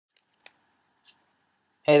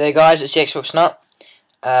Hey there guys, it's TheXboxNut.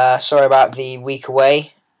 Sorry about the week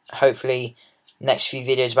away. Hopefully next few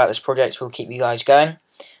videos about this project will keep you guys going.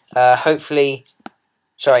 If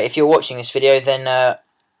you're watching this video, then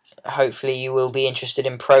hopefully you will be interested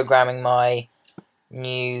in programming my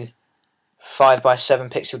new 5x7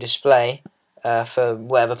 pixel display for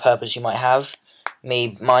whatever purpose you might have.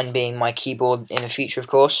 Mine being my keyboard in the future, of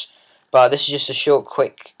course. But this is just a short,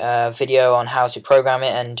 quick video on how to program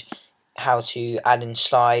it and how to add in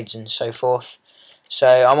slides and so forth.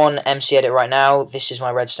 So I'm on MC Edit right now. This is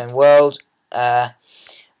my redstone world. This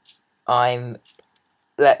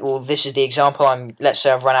is the example. Let's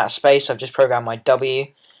say I've run out of space. I've just programmed my W.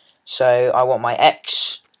 So I want my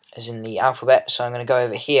X, as in the alphabet. So I'm going to go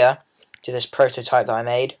over here to this prototype that I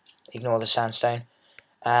made. Ignore the sandstone.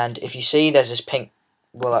 And if you see, there's this pink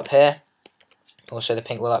wool up here. Also the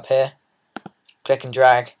pink wool up here. Click and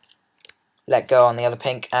drag. Let go on the other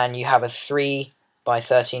pink, and you have a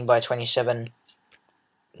 3x13x27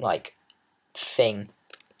 like thing.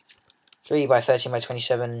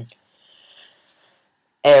 3x13x27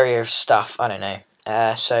 area of stuff. I don't know.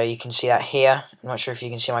 So you can see that here. I'm not sure if you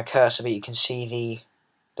can see my cursor, but you can see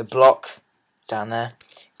the block down there.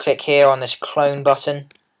 Click here on this clone button,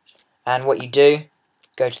 and what you do,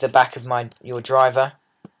 go to the back of your driver,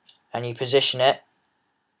 and you position it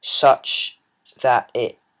such that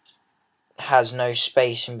it has no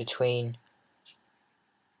space in between.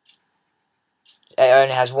 It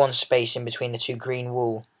only has one space in between the green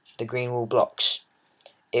wool blocks.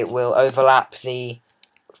 It will overlap the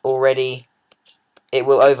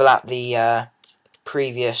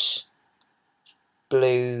previous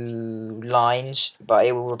blue lines, but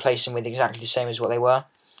it will replace them with exactly the same as what they were,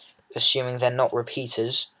 assuming they're not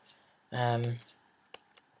repeaters.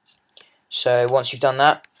 So once you've done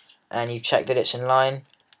that and you've checked that it's in line,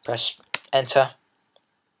 press enter.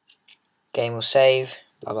 Game will save.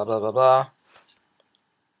 Blah blah blah blah blah.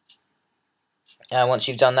 And once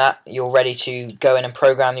you've done that, you're ready to go in and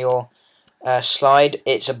program your slide.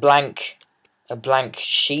 It's a blank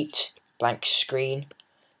sheet, blank screen.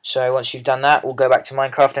 So once you've done that, we'll go back to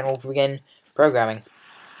Minecraft and we'll begin programming.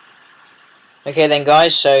 Okay then,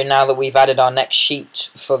 guys. So now that we've added our next sheet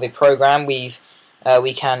for the program, we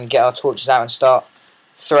can get our torches out and start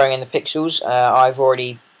throwing in the pixels. I've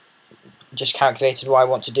already just calculated what I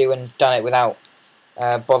want to do and done it without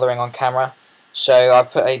bothering on camera. So I've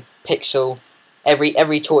put a pixel.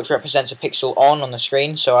 Every torch represents a pixel on the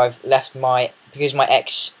screen. So I've left because my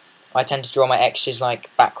X, I tend to draw my X's like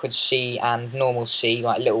backwards C and normal C,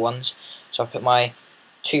 like little ones. So I've put my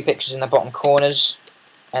 2 pixels in the bottom corners,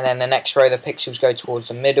 and then the next row the pixels go towards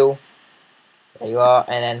the middle. There you are.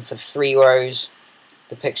 And then for 3 rows,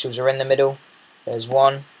 the pixels are in the middle. There's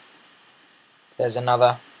one. There's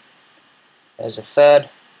another. There's a third,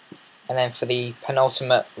 and then for the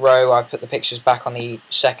penultimate row, I've put the pixels back on the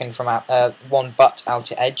second from one but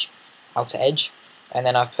outer edge, and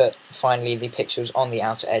then I've put finally the pixels on the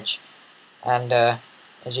outer edge. And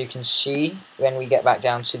as you can see, when we get back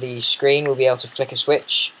down to the screen, we'll be able to flick a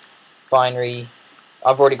switch. Binary.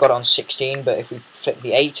 I've already got it on 16, but if we flip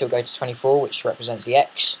the 8, it'll go to 24, which represents the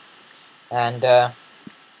X. And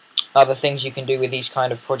other things you can do with these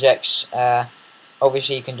kind of projects.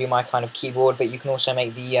 Obviously you can do my kind of keyboard, but you can also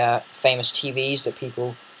make the famous TVs that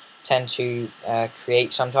people tend to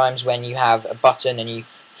create sometimes, when you have a button and you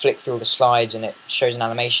flick through all the slides and it shows an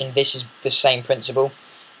animation. This is the same principle.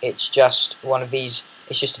 It's just one of these.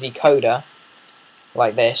 It's just a decoder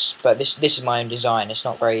like this, but this is my own design. It's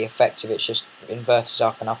not very effective. It's just inverters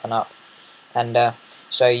up and up and up. And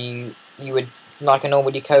so you would, like a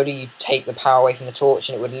normal decoder, you take the power away from the torch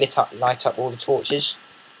and it would light up all the torches.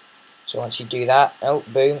 So once you do that, oh,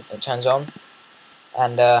 boom, it turns on,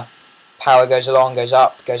 and power goes along, goes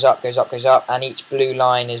up, goes up, goes up, goes up, and each blue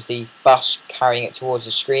line is the bus carrying it towards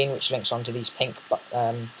the screen, which links onto these pink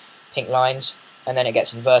lines, and then it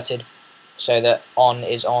gets inverted so that on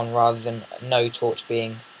is on rather than no torch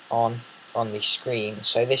being on the screen.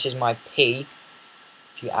 So this is my P.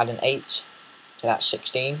 If you add an 8 to that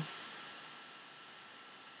 16,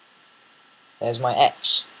 there's my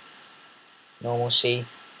X. Normal C,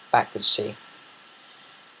 backwards C.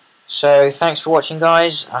 So thanks for watching,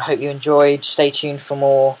 guys. I hope you enjoyed. Stay tuned for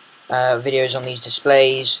more videos on these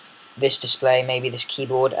displays, this display, maybe this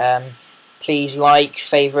keyboard. Please like,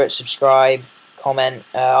 favourite, subscribe, comment.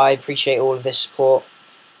 I appreciate all of this support,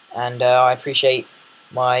 and I appreciate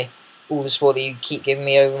all the support that you keep giving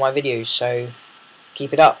me over my videos, so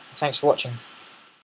keep it up. Thanks for watching.